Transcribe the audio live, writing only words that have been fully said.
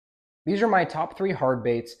These are my top 3 hard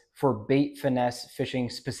baits for bait finesse fishing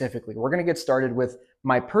specifically. We're going to get started with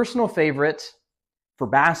my personal favorite for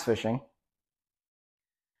bass fishing.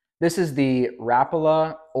 This is the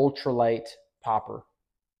Rapala Ultralight Popper.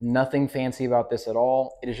 Nothing fancy about this at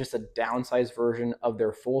all. It is just a downsized version of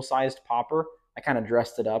their full-sized popper. I kind of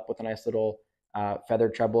dressed it up with a nice little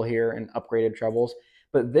feathered treble here and upgraded trebles.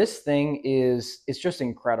 But this thing it's just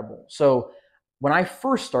incredible. So when I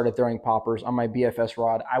first started throwing poppers on my BFS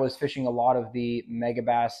rod, I was fishing a lot of the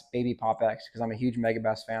Megabass Baby Pop X because I'm a huge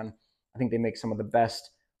Megabass fan. I think they make some of the best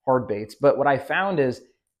hard baits. But what I found is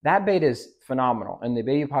that bait is phenomenal. And the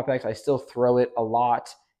Baby Pop X, I still throw it a lot.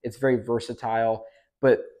 It's very versatile.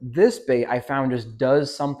 But this bait I found just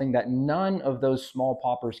does something that none of those small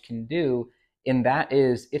poppers can do. And that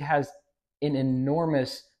is it has an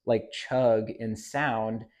enormous like chug and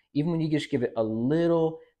sound. Even when you just give it a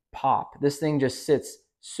little pop, this thing just sits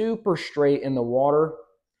super straight in the water.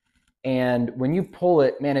 And when you pull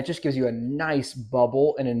it, man, it just gives you a nice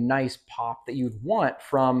bubble and a nice pop that you'd want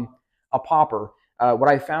from a popper. What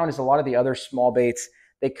I found is a lot of the other small baits,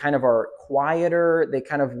 they kind of are quieter. They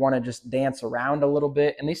kind of want to just dance around a little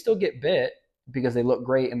bit, and they still get bit because they look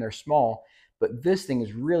great and they're small. But this thing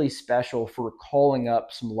is really special for calling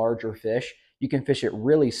up some larger fish. You can fish it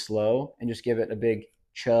really slow and just give it a big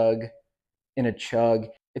chug and a chug.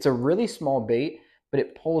 It's a really small bait, but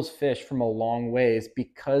it pulls fish from a long ways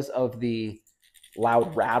because of the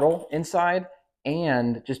loud rattle inside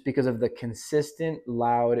and just because of the consistent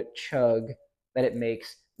loud chug that it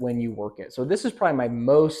makes when you work it. So this is probably my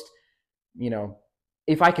most,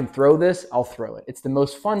 if I can throw this, I'll throw it. It's the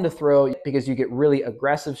most fun to throw because you get really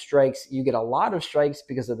aggressive strikes. You get a lot of strikes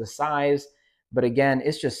because of the size. But again,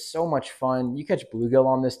 it's just so much fun. You catch bluegill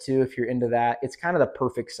on this too if you're into that. It's kind of the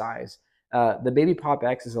perfect size. The Baby Pop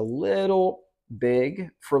X is a little big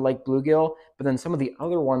for like bluegill, but then some of the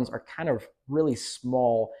other ones are kind of really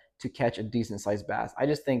small to catch a decent sized bass. I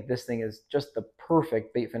just think this thing is just the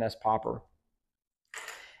perfect bait finesse popper.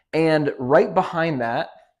 And right behind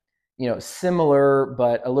that, similar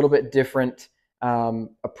but a little bit different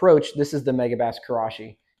approach, this is the Megabass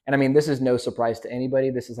Karashi. And I mean, this is no surprise to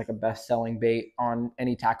anybody. This is like a best-selling bait on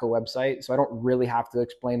any tackle website, so I don't really have to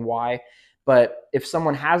explain why. But if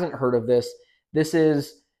someone hasn't heard of this,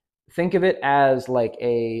 think of it as like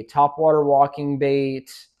a topwater walking bait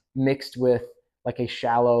mixed with like a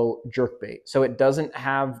shallow jerk bait. So it doesn't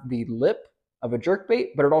have the lip of a jerk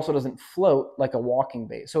bait, but it also doesn't float like a walking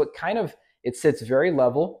bait. So it sits very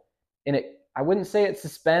level, and I wouldn't say it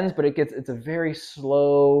suspends, but it's a very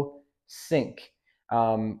slow sink,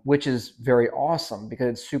 which is very awesome because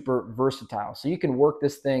it's super versatile. So you can work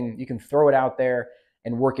this thing, you can throw it out there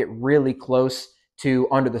and work it really close to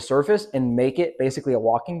under the surface and make it basically a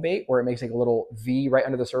walking bait where it makes like a little V right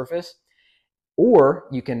under the surface. Or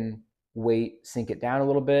you can wait, sink it down a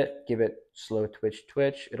little bit, give it slow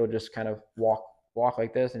twitch. It'll just kind of walk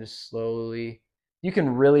like this and just slowly. You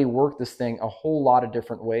can really work this thing a whole lot of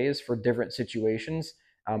different ways for different situations,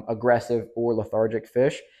 aggressive or lethargic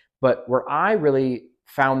fish. But where I really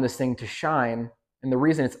found this thing to shine, and the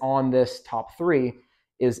reason it's on this top 3,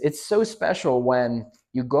 is it's so special when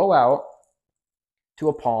you go out to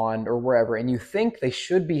a pond or wherever and you think they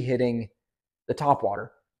should be hitting the topwater.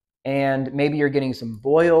 And maybe you're getting some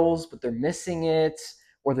boils, but they're missing it,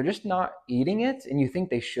 or they're just not eating it, and you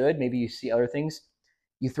think they should. Maybe you see other things.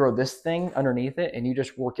 You throw this thing underneath it, and you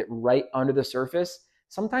just work it right under the surface.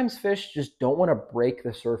 Sometimes fish just don't want to break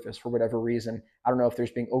the surface for whatever reason. I don't know if they're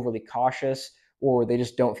just being overly cautious or they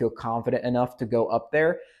just don't feel confident enough to go up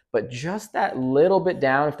there. But just that little bit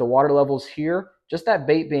down, if the water level's here, just that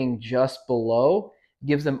bait being just below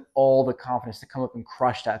gives them all the confidence to come up and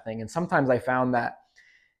crush that thing. And sometimes I found that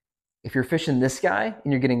if you're fishing this guy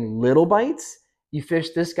and you're getting little bites, you fish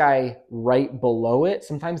this guy right below it.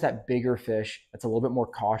 Sometimes that bigger fish that's a little bit more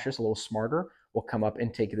cautious, a little smarter, will come up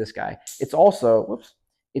and take this guy. It's also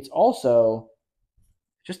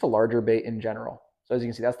just a larger bait in general. So as you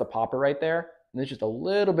can see, that's the popper right there. And it's just a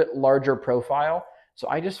little bit larger profile. So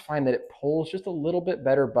I just find that it pulls just a little bit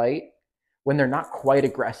better bite when they're not quite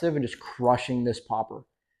aggressive and just crushing this popper.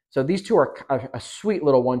 So these two are a sweet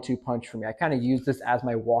little 1-2 punch for me. I kind of use this as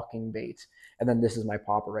my walking bait. And then this is my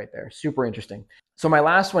popper right there. Super interesting. So my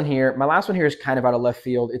last one here is kind of out of left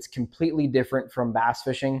field. It's completely different from bass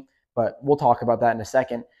fishing, but we'll talk about that in a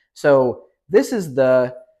second. So this is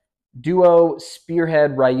the Duo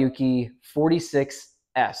Spearhead Ryuki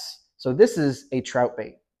 46S. So this is a trout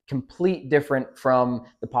bait, complete different from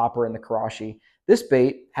the popper and the Karashi. This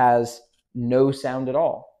bait has no sound at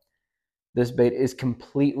all. This bait is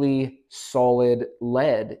completely solid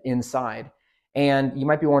lead inside. And you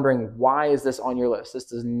might be wondering, why is this on your list? This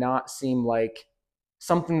does not seem like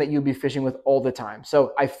something that you'd be fishing with all the time.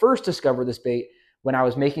 So I first discovered this bait when I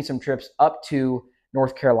was making some trips up to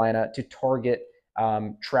North Carolina to target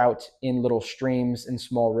trout in little streams and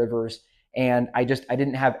small rivers. And I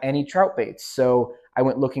didn't have any trout baits. So I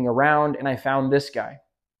went looking around and I found this guy.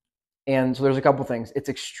 And so there's a couple things. It's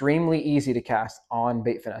extremely easy to cast on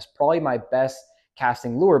Bait Finesse. Probably my best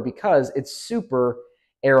casting lure because it's super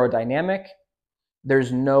aerodynamic.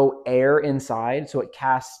 There's no air inside, so it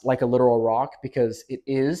casts like a literal rock because it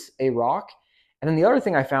is a rock. And then the other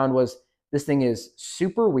thing I found was this thing is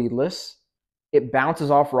super weedless. It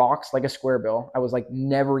bounces off rocks like a square bill. I was like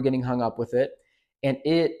never getting hung up with it. And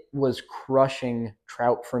it was crushing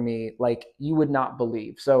trout for me like you would not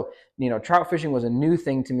believe. So, trout fishing was a new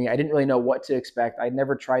thing to me. I didn't really know what to expect. I'd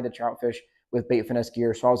never tried to trout fish with Bait Finesse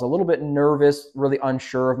gear. So I was a little bit nervous, really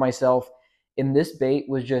unsure of myself. And this bait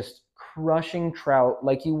was just crushing trout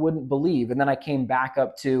like you wouldn't believe. And then I came back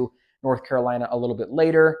up to North Carolina a little bit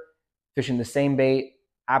later, fishing the same bait,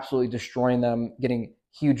 absolutely destroying them, getting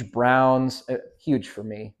huge browns, huge for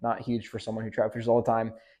me, not huge for someone who trout fishes all the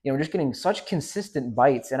time, just getting such consistent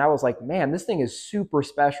bites. And I was like, man, this thing is super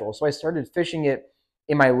special. So I started fishing it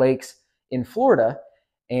in my lakes in Florida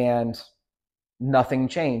and nothing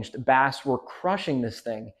changed. Bass were crushing this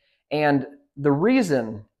thing. And the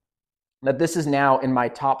reason that this is now in my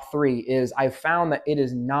top 3 is I've found that it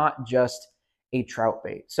is not just a trout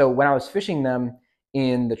bait. So when I was fishing them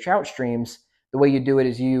in the trout streams, the way you do it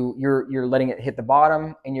is you're letting it hit the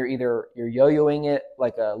bottom and you're yo-yoing it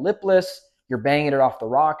like a lipless, you're banging it off the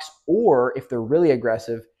rocks, or if they're really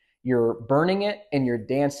aggressive, you're burning it and you're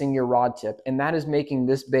dancing your rod tip. And that is making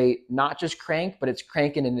this bait not just crank, but it's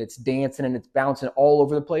cranking and it's dancing and it's bouncing all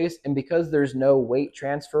over the place. And because there's no weight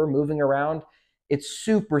transfer moving around, it's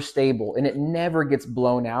super stable and it never gets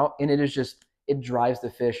blown out. And it drives the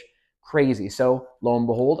fish crazy. So lo and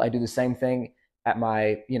behold, I do the same thing at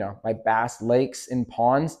my bass lakes and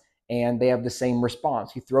ponds, and they have the same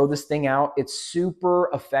response. You throw this thing out, it's super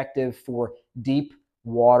effective for deep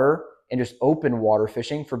water and just open water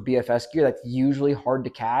fishing for BFS gear. That's usually hard to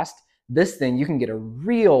cast. This thing, you can get a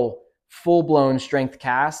real full-blown strength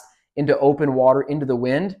cast into open water, into the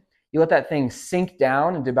wind. You let that thing sink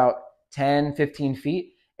down into about 10, 15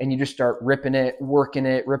 feet, and you just start ripping it, working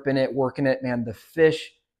it, ripping it, working it. Man, the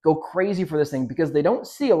fish go crazy for this thing because they don't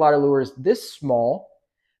see a lot of lures this small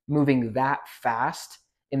moving that fast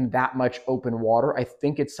in that much open water. I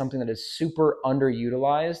think it's something that is super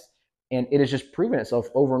underutilized, and it has just proven itself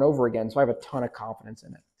over and over again. So I have a ton of confidence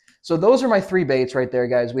in it. So those are my 3 baits right there,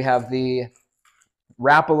 guys. We have the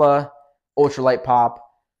Rapala Ultralight Pop,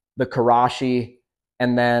 the Karashi,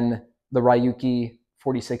 and then the Ryuki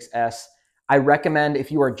 46S. I recommend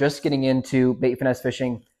if you are just getting into Bait Finesse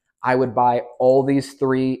fishing, I would buy all these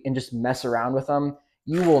 3 and just mess around with them.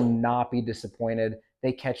 You will not be disappointed.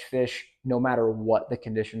 They catch fish no matter what the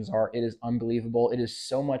conditions are. It is unbelievable. It is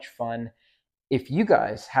so much fun. If you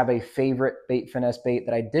guys have a favorite Bait Finesse bait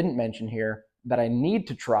that I didn't mention here that I need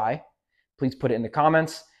to try, please put it in the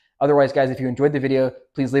comments. Otherwise, guys, if you enjoyed the video,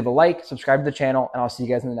 please leave a like, subscribe to the channel, and I'll see you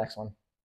guys in the next one.